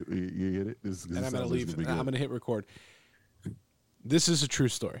You get it? And I'm going to leave. I'm going to hit record. This is a true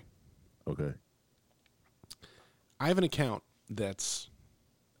story. Okay. I have an account that's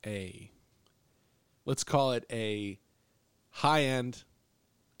let's call it a high-end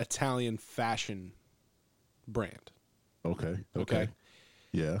Italian fashion brand. Okay.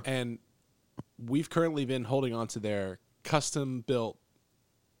 Yeah. And we've currently been holding on to their custom-built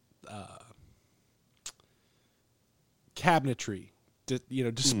cabinetry,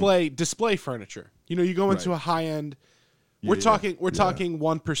 display furniture. You go into a high-end. We're talking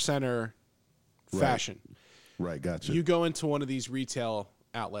 1%er fashion. Right, gotcha. You go into one of these retail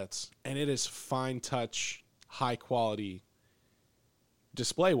outlets, and it is fine touch, high quality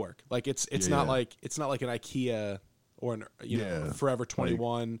display work. Like it's not like an IKEA or an Forever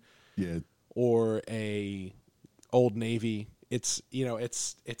 21 or a Old Navy. It's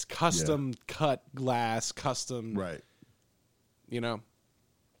custom cut glass, custom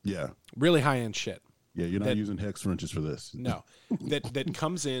really high end shit. Yeah, you're not using hex wrenches for this. No. that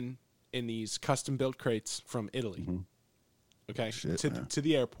comes in these custom built crates from Italy. Mm-hmm. Okay? Shit, to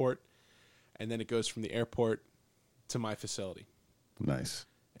the airport, and then it goes from the airport to my facility. Nice.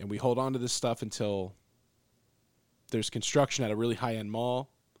 And we hold on to this stuff until there's construction at a really high end mall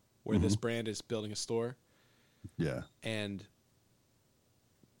where this brand is building a store. Yeah. And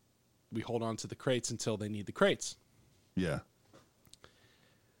we hold on to the crates until they need the crates. Yeah.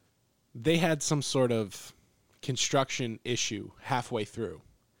 They had some sort of construction issue halfway through.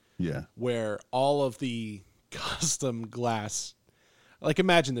 Yeah. Where all of the custom glass, like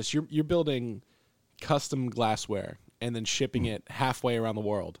imagine this, you're building custom glassware and then shipping it halfway around the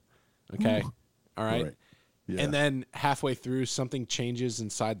world. Okay? All right? Yeah. And then halfway through something changes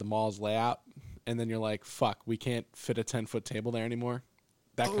inside the mall's layout and then you're like, fuck, we can't fit a 10-foot table there anymore.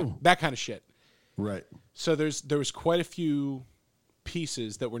 That kind of shit. Right. So there was quite a few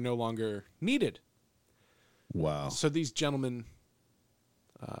pieces that were no longer needed. Wow. So these gentlemen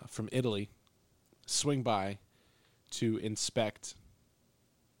from Italy swing by to inspect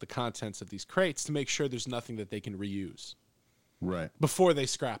the contents of these crates to make sure there's nothing that they can reuse. Right. Before they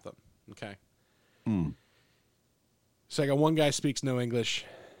scrap them. Okay. So I got one guy speaks no English,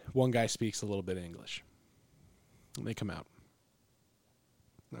 one guy speaks a little bit of English. And they come out.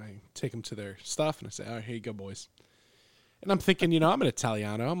 I take them to their stuff and I say, all right, here you go, boys. And I'm thinking, I'm an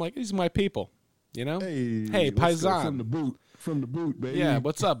Italiano. I'm like, these are my people. Hey, paisan. From the boot, baby. Yeah,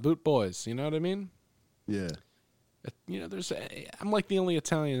 what's up, boot boys? You know what I mean? Yeah. I'm like the only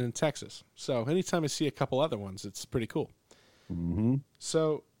Italian in Texas. So anytime I see a couple other ones, it's pretty cool. Mm-hmm.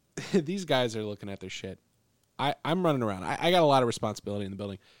 So these guys are looking at their shit. I'm running around. I got a lot of responsibility in the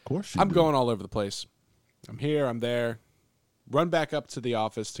building. Of course I'm going all over the place. I'm here, I'm there. Run back up to the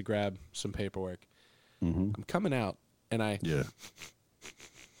office to grab some paperwork. Mm-hmm. I'm coming out, and I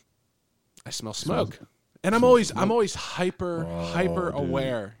smell smoke. And I'm always hyper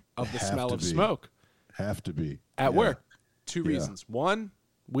aware of the smell of smoke. Have to be. At work. Two reasons. One,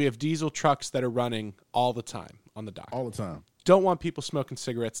 we have diesel trucks that are running all the time on the dock. All the time. Don't want people smoking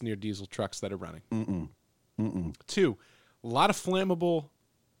cigarettes near diesel trucks that are running. Two, a lot of flammable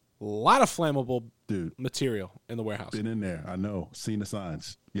material in the warehouse. Been in there. I know. Seen the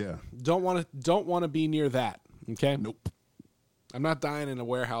signs. Yeah. Don't want to be near that. Okay? Nope. I'm not dying in a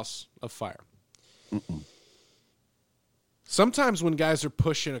warehouse of fire. Sometimes when guys are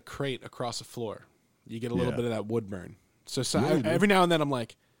pushing a crate across a floor, you get a little bit of that wood burn. So every now and then I'm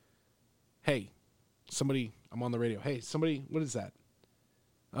like, hey, somebody, I'm on the radio. Hey, somebody, what is that?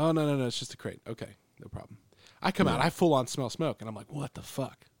 Oh, no, it's just a crate. Okay, no problem. I come out, I full on smell smoke, and I'm like, what the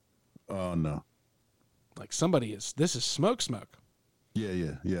fuck? Oh, no. Like this is smoke.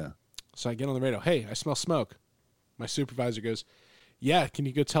 Yeah. So I get on the radio. Hey, I smell smoke. My supervisor goes, yeah, can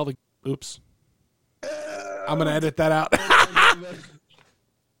you go tell the, oops. I'm going to edit that out. I'm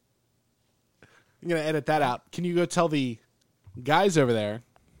going to edit that out. Can you go tell the guys over there,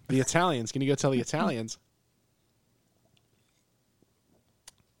 the Italians, can you go tell the Italians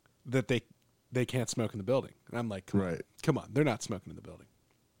that they can't smoke in the building? And I'm like, come on, they're not smoking in the building.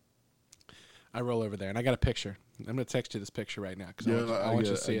 I roll over there, and I got a picture. I'm going to text you this picture right now because I want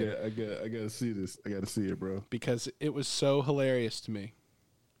you to see it. I got to see this. I got to see it, bro. Because it was so hilarious to me.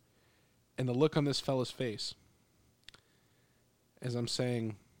 And the look on this fella's face as I'm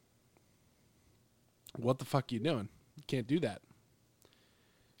saying, what the fuck are you doing? You can't do that.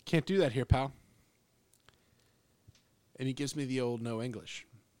 Can't do that here, pal. And he gives me the old no English.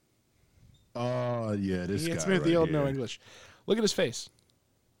 Oh, yeah, this guy. He gets me the old no English. Look at his face.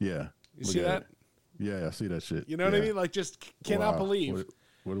 Yeah. You see that? Yeah, I see that shit. You know what I mean? Like, just cannot believe.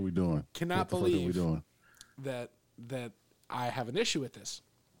 What are we doing? Cannot believe that I have an issue with this.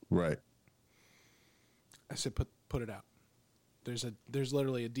 Right. I said, put it out. There's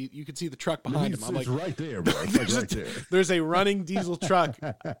literally you can see the truck behind him. I'm like, right there, bro. It's like right there. There's a running diesel truck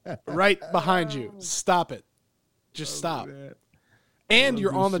right behind you. Stop it. Just stop. Man. And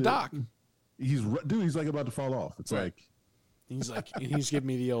you're on the dock. He's like about to fall off. It's right. He's giving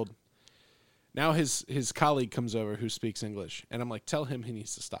me the old. Now his colleague comes over who speaks English, and I'm like, tell him he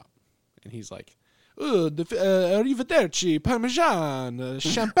needs to stop. And he's like, arrivederci, parmesan,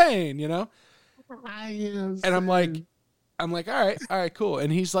 champagne, you know? And I'm like, all right, cool.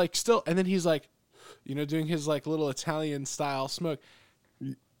 And he's like, still, and then he's like, you know, doing his like little Italian style smoke.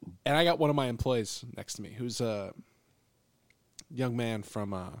 And I got one of my employees next to me who's a young man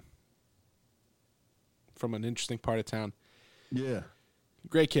from an interesting part of town. Yeah.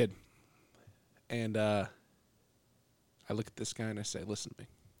 Great kid. And I look at this guy and I say, listen to me.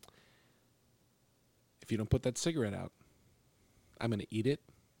 If you don't put that cigarette out, I'm going to eat it.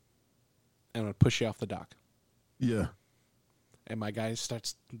 And I'm going to push you off the dock. Yeah. And my guy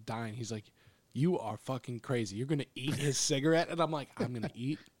starts dying. He's like, you are fucking crazy. You're going to eat his cigarette? And I'm like, I'm going to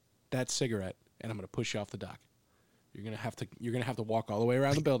eat that cigarette and I'm going to push you off the dock. You're going to have to walk all the way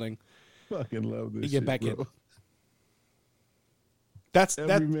around the building. Fucking love this. You get back bro. in. That's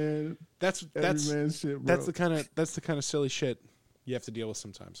every man shit, bro. That's the kind of silly shit you have to deal with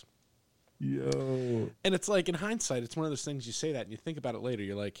sometimes. Yo. And it's like, in hindsight, it's one of those things you say that and you think about it later.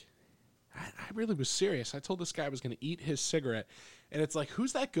 You're like, I really was serious. I told this guy I was going to eat his cigarette. And it's like,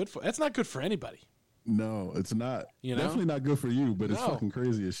 who's that good for? That's not good for anybody. No, it's not. You know? Definitely not good for you, but it's fucking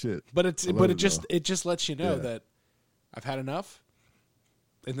crazy as shit. But it just lets you know that I've had enough,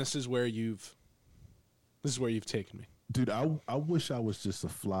 and this is where you've taken me. Dude, I wish I was just a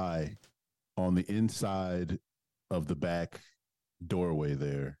fly on the inside of the back doorway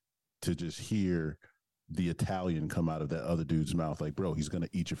there to just hear the Italian come out of that other dude's mouth, like, bro, he's gonna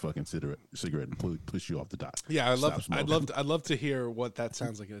eat your fucking cigarette and push you off the dock. Yeah, I'd love to hear what that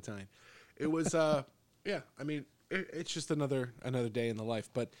sounds like in Italian. It was, yeah. I mean, it's just another day in the life.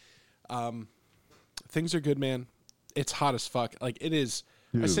 But things are good, man. It's hot as fuck. Like it is.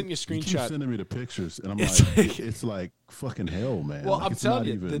 Dude, I sent you a screenshot. You keep sending me the pictures, and I'm it's like fucking hell, man. Well, like, I'm telling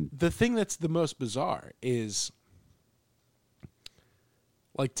you, the thing that's the most bizarre is,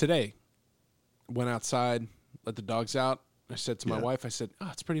 like today, went outside, let the dogs out. I said to my wife, I said, "Oh,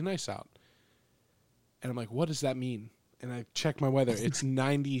 it's pretty nice out." And I'm like, "What does that mean?" And I checked my weather. It's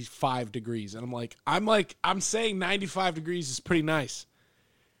 95 degrees, and I'm saying 95 degrees is pretty nice.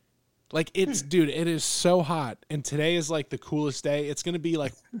 Like dude, it is so hot, and today is like the coolest day. It's gonna be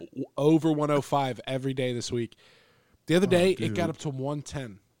like over 105 every day this week. The other day, it got up to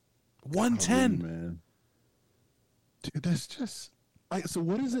 110. 110, man. Dude, that's just like. So,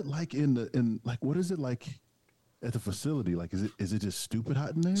 what is it like what is it like at the facility? Like, is it just stupid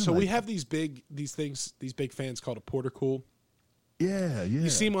hot in there? So we have these big fans called a porter cool. Yeah. You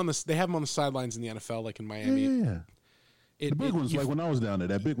see them they have them on the sidelines in the NFL, like in Miami. Yeah. The big ones, like when I was down there,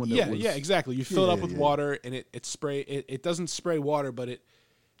 that big one. Yeah, exactly. You fill it up with water, and it doesn't spray water, but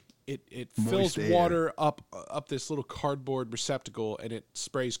it fills water up this little cardboard receptacle, and it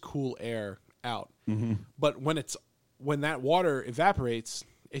sprays cool air out. Mm-hmm. But when that water evaporates,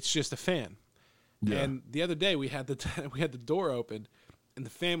 it's just a fan. Yeah. And the other day we had the door open, and the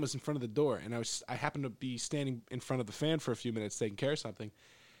fan was in front of the door, and I happened to be standing in front of the fan for a few minutes taking care of something,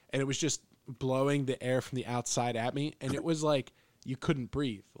 and it was just blowing the air from the outside at me, and it was like you couldn't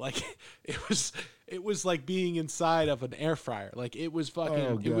breathe. Like it was like being inside of an air fryer. Like it was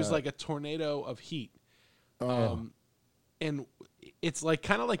fucking it was like a tornado of heat. And it's like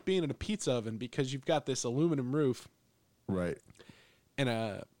kind of like being in a pizza oven because you've got this aluminum roof, right, and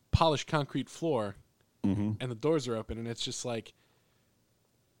a polished concrete floor, and the doors are open, and it's just like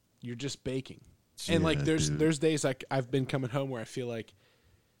you're just baking. Yeah, and like there's days like I've been coming home where I feel like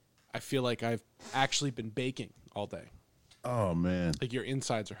I've actually been baking all day. Oh man! Like your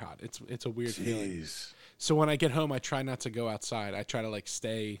insides are hot. It's a weird feeling. So when I get home, I try not to go outside. I try to like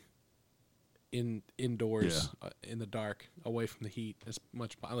stay indoors in the dark, away from the heat as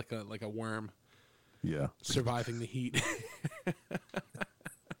much. Like a worm. Yeah, surviving the heat.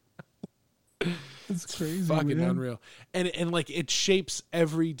 It's crazy, fucking man. Unreal. And like it shapes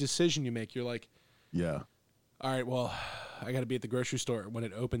every decision you make. You're like, yeah. All right, well, I got to be at the grocery store when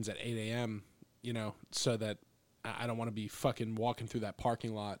it opens at 8 a.m., you know, so that I don't want to be fucking walking through that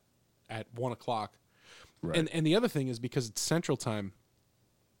parking lot at 1 o'clock. Right. And the other thing is because it's Central Time,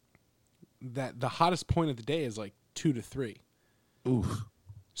 that the hottest point of the day is like 2 to 3. Oof.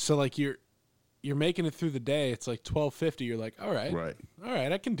 So like you're making it through the day. It's like 12:50. You're like, all right,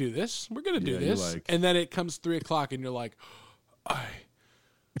 I can do this. We're gonna do this. Like, and then it comes 3 o'clock, and you're like,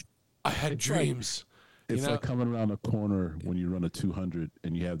 had dreams. It's like coming around a corner when you run a 200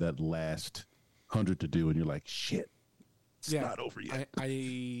 and you have that last 100 to do, and you're like, shit, it's not over yet.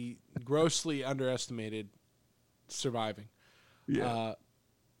 I grossly underestimated surviving. Yeah.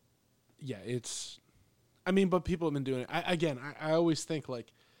 It's, I mean, but people have been doing it. I always think,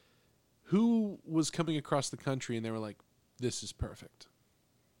 like, who was coming across the country and they were like, this is perfect.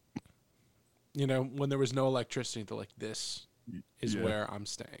 You know, when there was no electricity, they're like, this is where I'm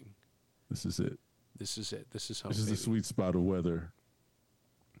staying. This is it. This is it. This is home. This is the sweet spot of weather.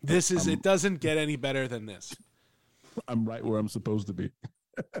 It doesn't get any better than this. I'm right where I'm supposed to be.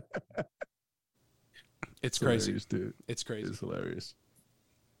 It's crazy, hilarious, dude. It's crazy. It's hilarious.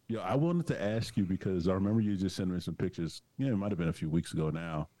 Yo, I wanted to ask you because I remember you just sending me some pictures. Yeah, it might have been a few weeks ago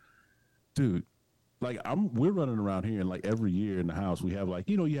now. Dude, like we're running around here, and like every year in the house we have, like,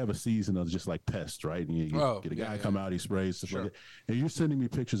 you know, you have a season of just like pests, right? And you get a guy come out, he sprays stuff like that. And you're sending me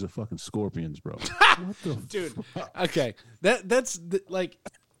pictures of fucking scorpions, bro. What the dude? fuck? Okay, that's like,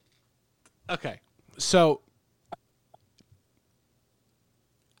 okay, so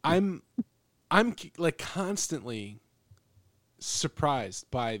I'm like constantly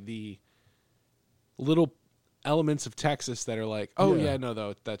surprised by the little elements of Texas that are like, oh yeah, no,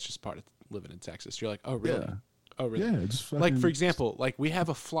 though that's just part of living in Texas. You're like, oh really? Yeah. Oh really? Yeah, just fucking, like, for example, like we have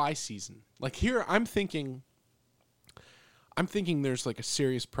a fly season. Like here, I'm thinking there's like a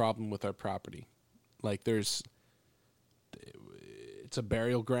serious problem with our property. Like it's a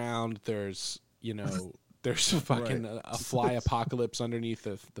burial ground. There's, you know, there's fucking a fly apocalypse underneath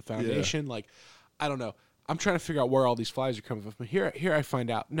the foundation. Like, I don't know. I'm trying to figure out where all these flies are coming from. But here I find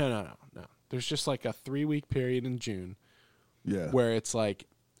out, no. There's just like a 3-week period in June where it's like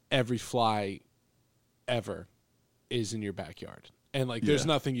every fly ever is in your backyard. And like there's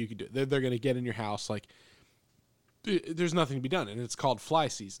nothing you can do. They're going to get in your house. Like there's nothing to be done. And it's called fly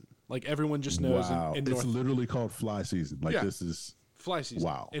season. Like everyone just knows. Wow. It's literally called fly season. Like this is fly season.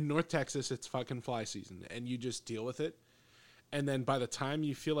 Wow. In North Texas, it's fucking fly season. And you just deal with it. And then by the time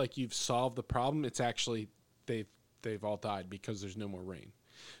you feel like you've solved the problem, it's actually they've all died because there's no more rain.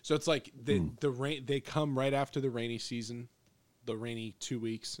 So it's like the rain, they come right after the rainy season, the rainy 2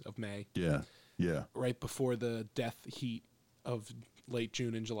 weeks of May. Yeah. Yeah. Right before the death heat of late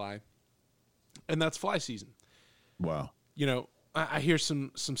June and July. And that's fly season. Wow. You know, I hear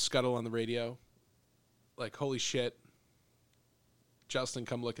some scuttle on the radio. Like, holy shit. Justin,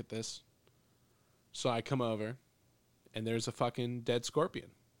 come look at this. So I come over, and there's a fucking dead scorpion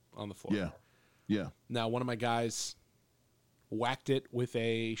on the floor. Yeah. Yeah. Now, one of my guys whacked it with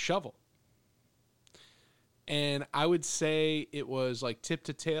a shovel. And I would say it was like tip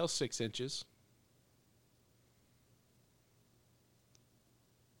to tail 6 inches.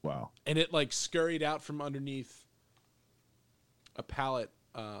 Wow. And it like scurried out from underneath a pallet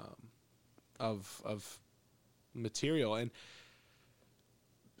of material. And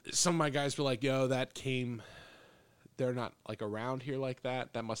some of my guys were like, yo, they're not like around here like that.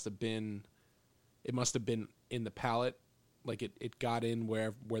 It must have been in the pallet. Like it got in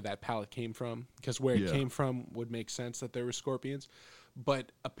where that pallet came from, because where it came from would make sense that there were scorpions.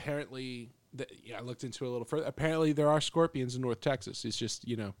 But apparently, I looked into it a little further. Apparently, there are scorpions in North Texas. It's just,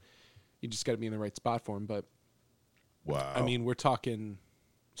 you know, you just got to be in the right spot for them. But wow, I mean, we're talking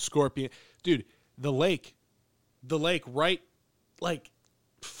scorpion, dude. The lake, right, like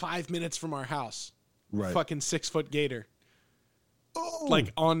 5 minutes from our house. Right, fucking 6-foot gator. Oh.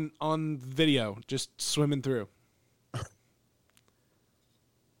 Like on video, just swimming through.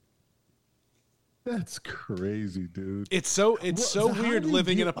 That's crazy, dude. It's so weird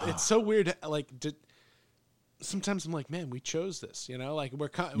living in a. It's so weird. Like, sometimes I'm like, man, we chose this. You know, like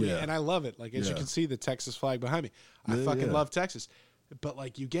and I love it. Like, as you can see, the Texas flag behind me. I fucking love Texas. But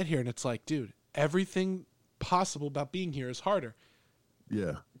like, you get here and it's like, dude, everything possible about being here is harder.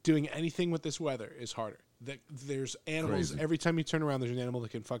 Yeah. Doing anything with this weather is harder. There's animals. Crazy. Every time you turn around, there's an animal that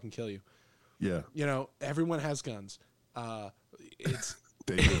can fucking kill you. Yeah. You know, everyone has guns. It's.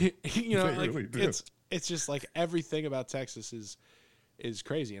 You know, like really it's just like everything about Texas is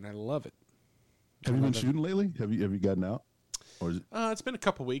crazy, and I love it. Have you been shooting lately? Have you gotten out? Or is it? It's been a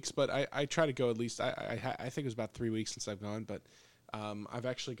couple weeks, but I try to go at least. I think it was about 3 weeks since I've gone, but I've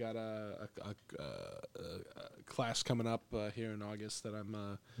actually got a class coming up here in August that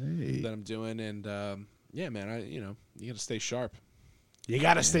I'm doing, and yeah, man, you got to stay sharp. You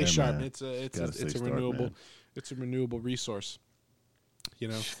got to stay sharp. Man. It's a renewable resource. You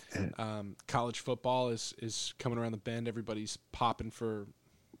know, college football is coming around the bend. Everybody's popping for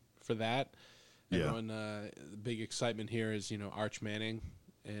that. Everyone, the big excitement here is, you know, Arch Manning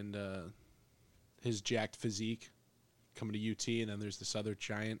and his jacked physique coming to UT, and then there's this other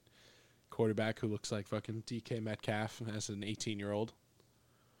giant quarterback who looks like fucking DK Metcalf as an 18-year-old.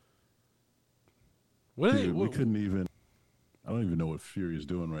 What Dude, we couldn't even. I don't even know what Fury is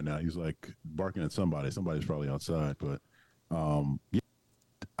doing right now. He's like barking at somebody. Somebody's probably outside. But yeah,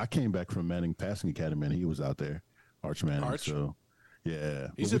 I came back from Manning Passing Academy and he was out there, Arch Manning. So yeah,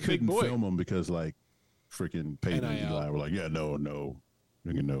 he's a big boy. We couldn't film him because like freaking Peyton and Eli were like, yeah, no,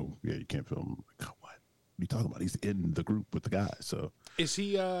 yeah, you can't film him. Like, what are you talking about? He's in the group with the guys. So is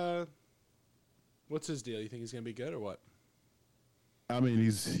he? What's his deal? You think he's gonna be good or what? I mean,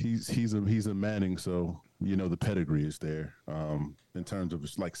 he's a Manning, so you know the pedigree is there. In terms of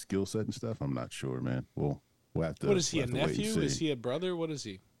like skill set and stuff, I'm not sure, man. We'll have to. What is he? A nephew? Is he a brother? What is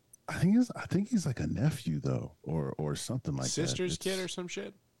he? I think he's like a nephew though, or something like Sister's kid or some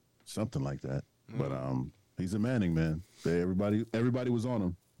shit. Something like that. But he's a Manning, man. Everybody was on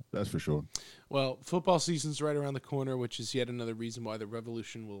him. That's for sure. Well, football season's right around the corner, which is yet another reason why the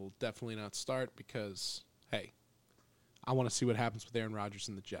revolution will definitely not start. Because hey, I want to see what happens with Aaron Rodgers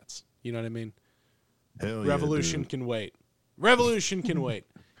and the Jets. You know what I mean? Hell Revolution can wait. Revolution can wait.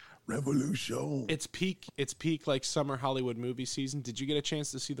 Revolution. It's peak like summer Hollywood movie season. Did you get a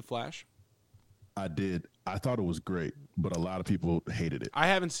chance to see The Flash? I did. I thought it was great, but a lot of people hated it. I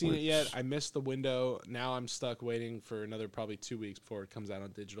haven't seen it yet. I missed the window. Now I'm stuck waiting for another probably 2 weeks before it comes out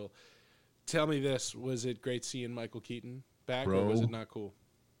on digital. Tell me this. Was it great seeing Michael Keaton back, or was it not cool?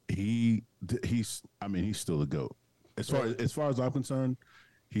 He's still the GOAT. As far as I'm concerned,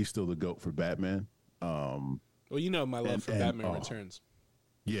 he's still the GOAT for Batman. Well, you know my love for Batman Returns.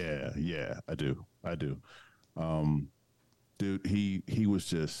 Yeah, I do. Dude, he was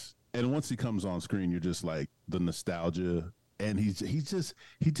just, and once he comes on screen, you're just like the nostalgia, and he just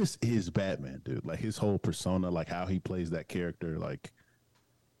is Batman, dude. Like his whole persona, like how he plays that character, like,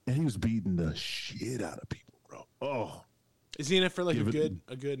 and he was beating the shit out of people, bro. Oh, is he in it for like a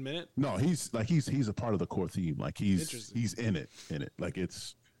good minute? No, he's a part of the core theme. Like he's in it. Like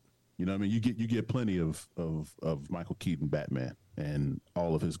it's, you know what I mean? You get plenty of Michael Keaton Batman and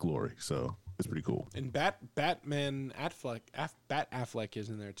all of his glory. So it's pretty cool. And Batman Affleck is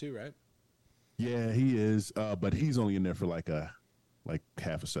in there too, right? Yeah, he is. But he's only in there for like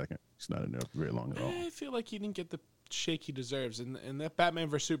half a second. He's not in there very long at all. I feel like he didn't get the shake he deserves. And that Batman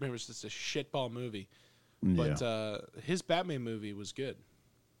vs Superman was just a shitball movie. But his Batman movie was good.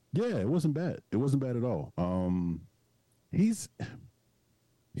 Yeah, it wasn't bad. It wasn't bad at all. He's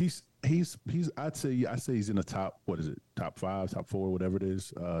I'd say he's in the top, what is it? Top 5, top 4, whatever it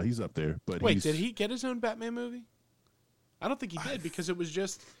is. He's up there. But wait, did he get his own Batman movie? I don't think he did because it was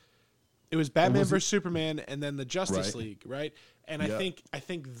Batman vs Superman and then the Justice League, right? And I think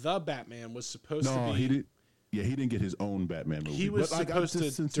the Batman was supposed to be. He did. Yeah, he didn't get his own Batman movie. He was supposed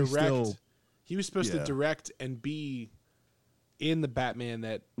to direct. He was supposed to direct and be in the Batman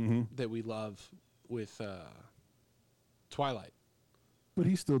that we love with Twilight. But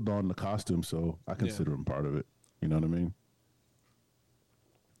he still donned the costume, so I consider him part of it. You know what I mean?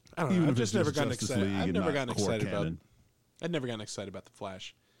 I don't know. I've just never gotten excited. I've never gotten excited about the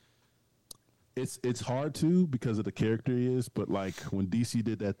Flash. It's hard to because of the character he is, but like when DC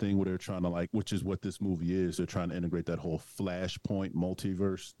did that thing where they're trying to like, which is what this movie is, they're trying to integrate that whole Flashpoint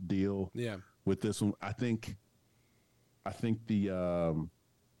multiverse deal. Yeah. With this one, I think the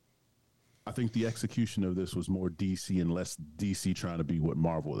execution of this was more DC and less DC trying to be what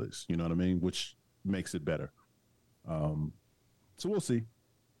Marvel is. You know what I mean? Which makes it better. So we'll see.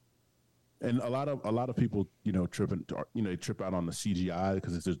 And a lot of people, trip out on the CGI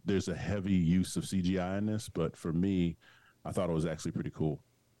because there's a heavy use of CGI in this. But for me, I thought it was actually pretty cool.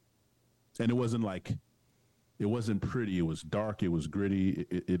 And it wasn't pretty. It was dark. It was gritty.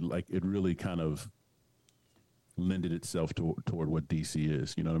 It really kind of lended itself toward what DC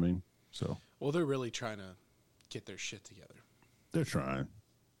is. You know what I mean? So. Well, they're really trying to get their shit together. They're trying.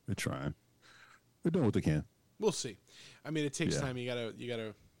 They're doing what they can. We'll see. I mean, it takes time. You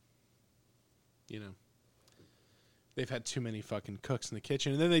gotta. They've had too many fucking cooks in the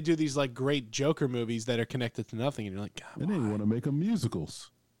kitchen, and then they do these like great Joker movies that are connected to nothing, and you're like, God, and they want to make them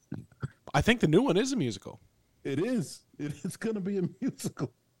musicals. I think the new one is a musical. It is. It's going to be a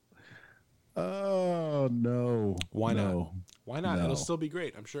musical. Oh no! Why not? No. It'll still be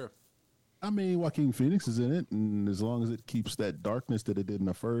great, I'm sure. I mean, Joaquin Phoenix is in it, and as long as it keeps that darkness that it did in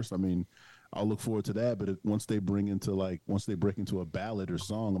the first, I mean, I'll look forward to that. But once they break into a ballad or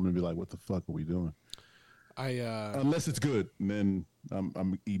song, I'm gonna be like, what the fuck are we doing? Unless it's good, and then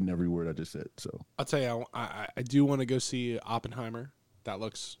I'm eating every word I just said. So I'll tell you, I do want to go see Oppenheimer. That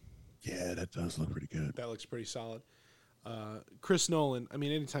does look pretty good. That looks pretty solid. Chris Nolan. I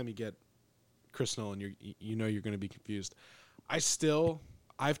mean, anytime you get Chris Nolan, you're going to be confused.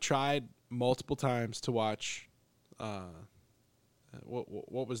 I've tried multiple times to watch.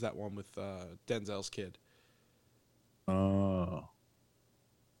 What was that one with Denzel's kid? Oh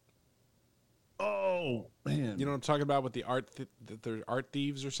man, You know what I'm talking about with the the art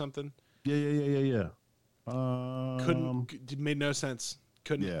thieves or something? Yeah. Made no sense.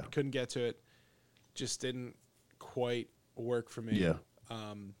 Yeah. Couldn't get to it. Just didn't quite work for me. Yeah.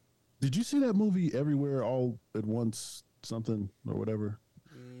 Did you see that movie Everywhere All at Once something or whatever?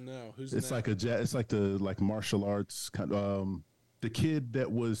 No, who's it's in like that? it's like the martial arts kind of the kid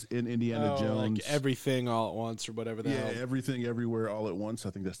that was in Indiana Jones, like Everything All at Once or whatever the hell. Everything Everywhere All at Once. I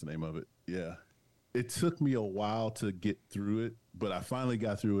think that's the name of it. Yeah. It took me a while to get through it, but I finally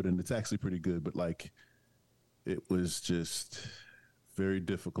got through it, and it's actually pretty good. But like, it was just very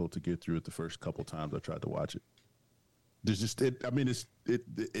difficult to get through it the first couple times I tried to watch it. There's just it. I mean,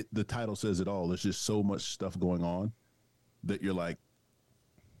 the title says it all. There's just so much stuff going on that you're like,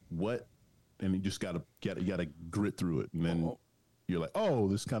 what? And you just gotta grit through it, and then you're like, oh,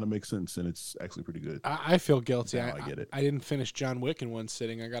 this kind of makes sense, and it's actually pretty good. I feel guilty. Now I get it. I didn't finish John Wick in one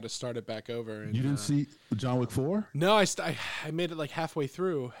sitting. I got to start it back over. And, you didn't see John Wick 4? No, I made it like halfway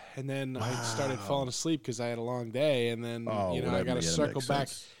through, and then I started falling asleep because I had a long day, and then I got to circle back.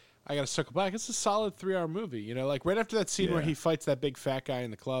 I got to circle back. It's a solid 3-hour movie. Like right after that scene where he fights that big fat guy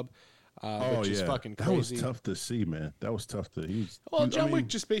in the club. Which is fucking crazy. That was tough to see, man. That was tough to. John Wick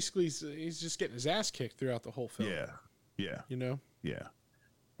just basically he's just getting his ass kicked throughout the whole film. Yeah. Yeah.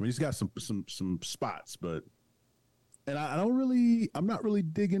 I mean, he's got some spots, but I'm not really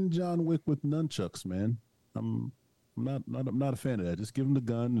digging John Wick with nunchucks, man. I'm not a fan of that. Just give him the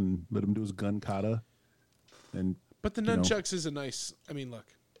gun and let him do his gun kata. But the nunchucks is a nice. I mean, look,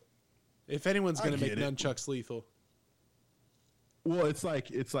 if anyone's going to make nunchucks lethal. Well, it's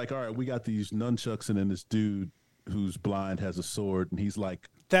like all right, we got these nunchucks, and then this dude who's blind has a sword, and he's like,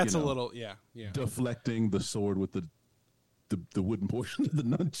 that's a little deflecting the sword with the wooden portion of the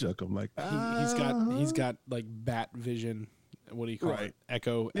nunchuck. I'm like, he's got like bat vision. What do you call it?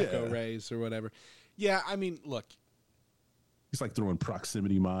 Echo rays or whatever. Yeah, I mean, look, he's like throwing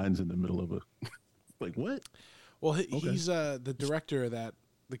proximity mines in the middle of a like what? Well, he's the director of that.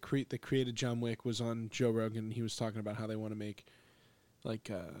 The created John Wick was on Joe Rogan. He was talking about how they want to make like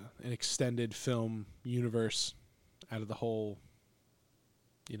an extended film universe out of the whole,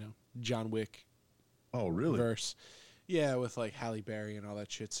 John Wick. Oh, really? Verse, yeah, with like Halle Berry and all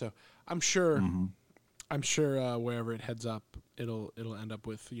that shit. So I'm sure wherever it heads up, it'll end up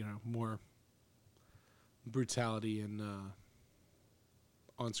with more brutality and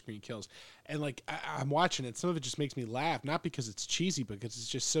on-screen kills. And like I'm watching it, some of it just makes me laugh, not because it's cheesy, but because it's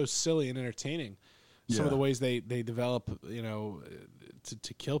just so silly and entertaining. Some of the ways they develop,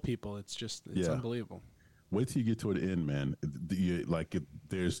 to kill people, it's unbelievable. Wait till you get toward the end, man.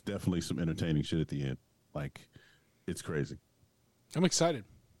 There's definitely some entertaining shit at the end. Like, it's crazy. I'm excited.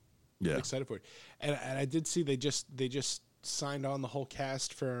 Yeah, I'm excited for it. And I did see they just signed on the whole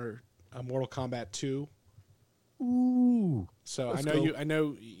cast for Mortal Kombat 2. Ooh. So I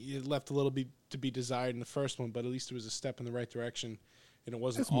know you left a little bit to be desired in the first one, but at least it was a step in the right direction, and it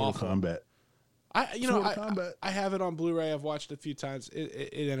wasn't awful. Mortal Kombat. I have it on Blu-ray. I've watched it a few times.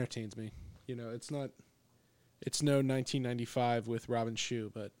 It entertains me. It's no 1995 with Robin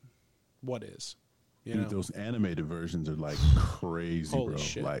Shue, but what is? Dude, those animated versions are like crazy, Holy bro.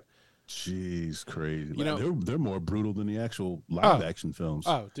 Shit. Like, jeez, crazy. They're more brutal than the actual live action films.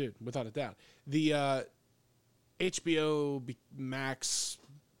 Oh, dude, without a doubt. The HBO Max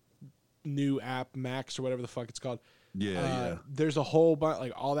new app, Max or whatever the fuck it's called. Yeah. There's a whole bunch,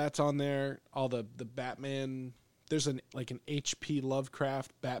 like all that's on there. All the Batman. There's an H.P.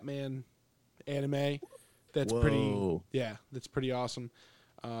 Lovecraft Batman anime. That's pretty. Yeah, that's pretty awesome.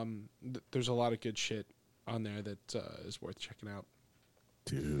 There's a lot of good shit on there that is worth checking out.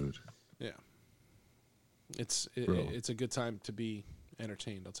 Dude. Yeah. It's a good time to be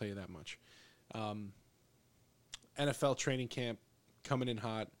entertained. I'll tell you that much. NFL training camp coming in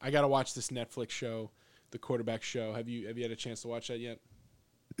hot. I got to watch this Netflix show, The Quarterback Show. Have you had a chance to watch that yet?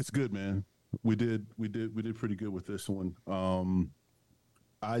 It's good, man. We did pretty good with this one.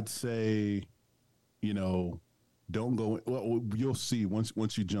 I'd say, don't go. Well, you'll see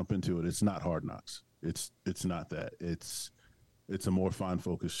once you jump into it. It's not Hard Knocks. It's not that. It's a more fine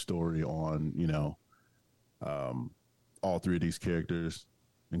focused story on all three of these characters,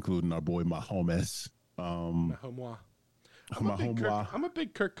 including our boy Mahomes. I'm a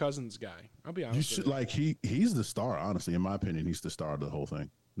big Kirk Cousins guy. I'll be honest. He's the star. Honestly, in my opinion, he's the star of the whole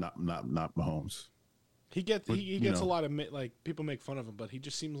thing. Not Mahomes. He gets a lot of people make fun of him, but he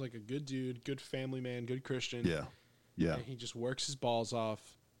just seems like a good dude, good family man, good Christian. Yeah. And he just works his balls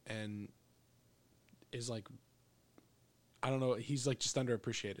off, and is like, I don't know, he's like just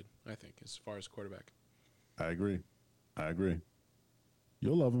underappreciated, I think, as far as quarterback. I agree.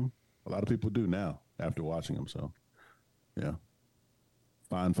 You'll love him. A lot of people do now after watching him. So, yeah.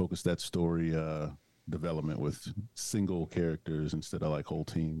 Focus that story development with single characters instead of like whole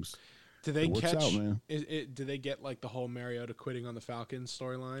teams. Do they catch? Out, man. Do they get like the whole Mariota quitting on the Falcons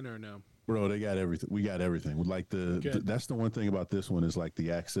storyline or no? Bro, they got everything. We got everything. Like that's the one thing about this one is like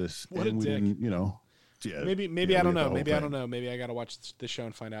the access. What and a dick. You know, yeah. Maybe I don't know. Maybe I don't know. Maybe I got to watch the show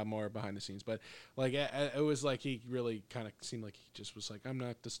and find out more behind the scenes. But like it was like he really kind of seemed like he just was like, I'm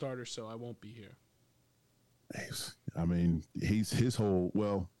not the starter, so I won't be here. I mean, his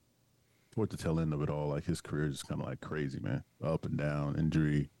whole toward the tail end of it all, like his career is kind of like crazy, man. Up and down,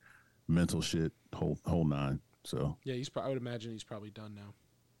 injury, mental shit, whole nine. So yeah, I would imagine he's probably done now.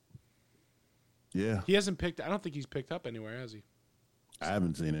 Yeah, he hasn't I don't think he's picked up anywhere, has he? I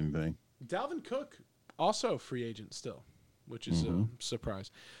haven't seen anything. Dalvin Cook, also a free agent still, which is a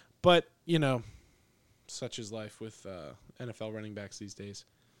surprise. But such is life with NFL running backs these days.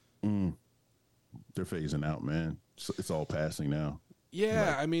 They're phasing out, man. It's all passing now.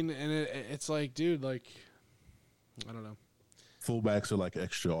 Yeah, I mean, and it's like, dude, like, I don't know. Fullbacks are like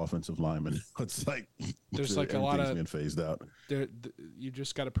extra offensive linemen. It's like there's like a lot of being phased out. You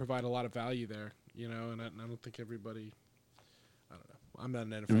just got to provide a lot of value there, and I don't think everybody. I don't know. I'm not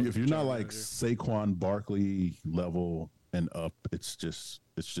an NFL. If you're not like Saquon Barkley level and up, it's just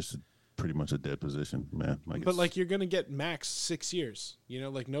pretty much a dead position, man. But like you're gonna get max 6 years.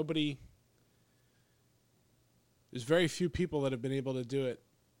 Like nobody. There's very few people that have been able to do it,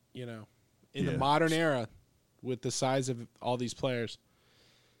 in the modern era with the size of all these players.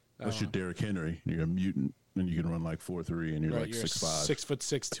 Unless you're Derrick Henry, you're a mutant, and you can run like 4.3, and you're like 6'5".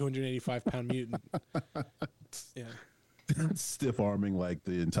 6'6", 285-pound mutant. Yeah. Stiff arming like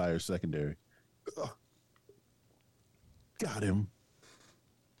the entire secondary. Ugh. Got him.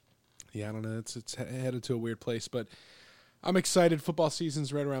 Yeah, I don't know. It's headed to a weird place, but I'm excited. Football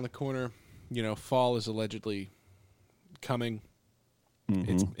season's right around the corner. Fall is allegedly coming.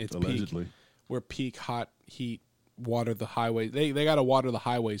 It's allegedly. We're peak hot heat. Water the highway. They got to water the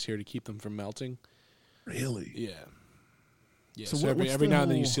highways here to keep them from melting. Really? Yeah. Yeah. So every now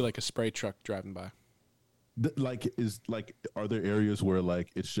and then you see like a spray truck driving by. Are there areas where like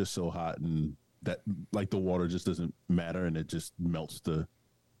it's just so hot and that like the water just doesn't matter and it just melts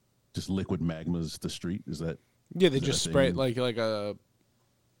just liquid magmas the street? Is that? Yeah, they just spray it like a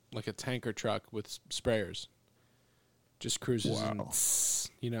tanker truck with sprayers. Just cruises and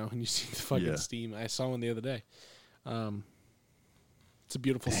you see the fucking steam. I saw one the other day. It's a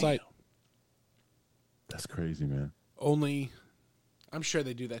beautiful sight. That's crazy, man. Only, I'm sure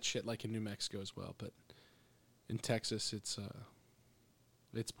they do that shit like in New Mexico as well, but in Texas, it's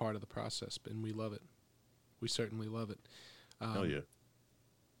part of the process, and we love it. We certainly love it. Hell yeah.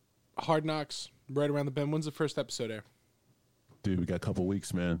 Hard Knocks, right around the bend. When's the first episode air? Dude, we got a couple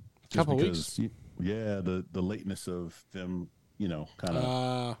weeks, man. Couple weeks? Yeah, the lateness of them, kind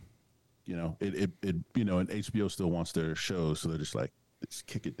of, and HBO still wants their shows, so they're just like, let's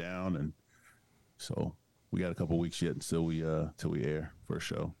kick it down, and so we got a couple weeks yet until we air for a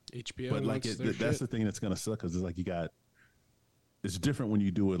show. HBO, but like that's the thing that's gonna suck because it's like it's different when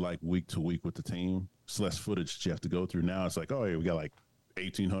you do it like week to week with the team. It's less footage that you have to go through. Now it's like, oh, yeah, we got like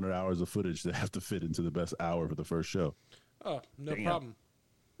 1,800 hours of footage that have to fit into the best hour for the first show. Oh, no problem.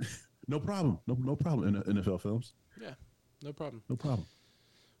 No problem. No problem in NFL films. Yeah, no problem. No problem.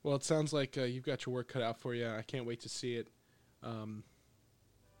 Well, it sounds like you've got your work cut out for you. I can't wait to see it.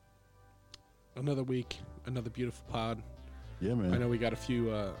 Another week, another beautiful pod. Yeah, man. I know we got a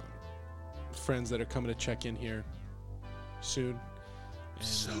few friends that are coming to check in here soon.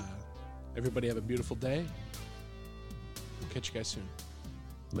 And everybody have a beautiful day. We'll catch you guys soon.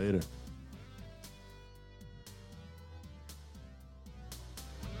 Later.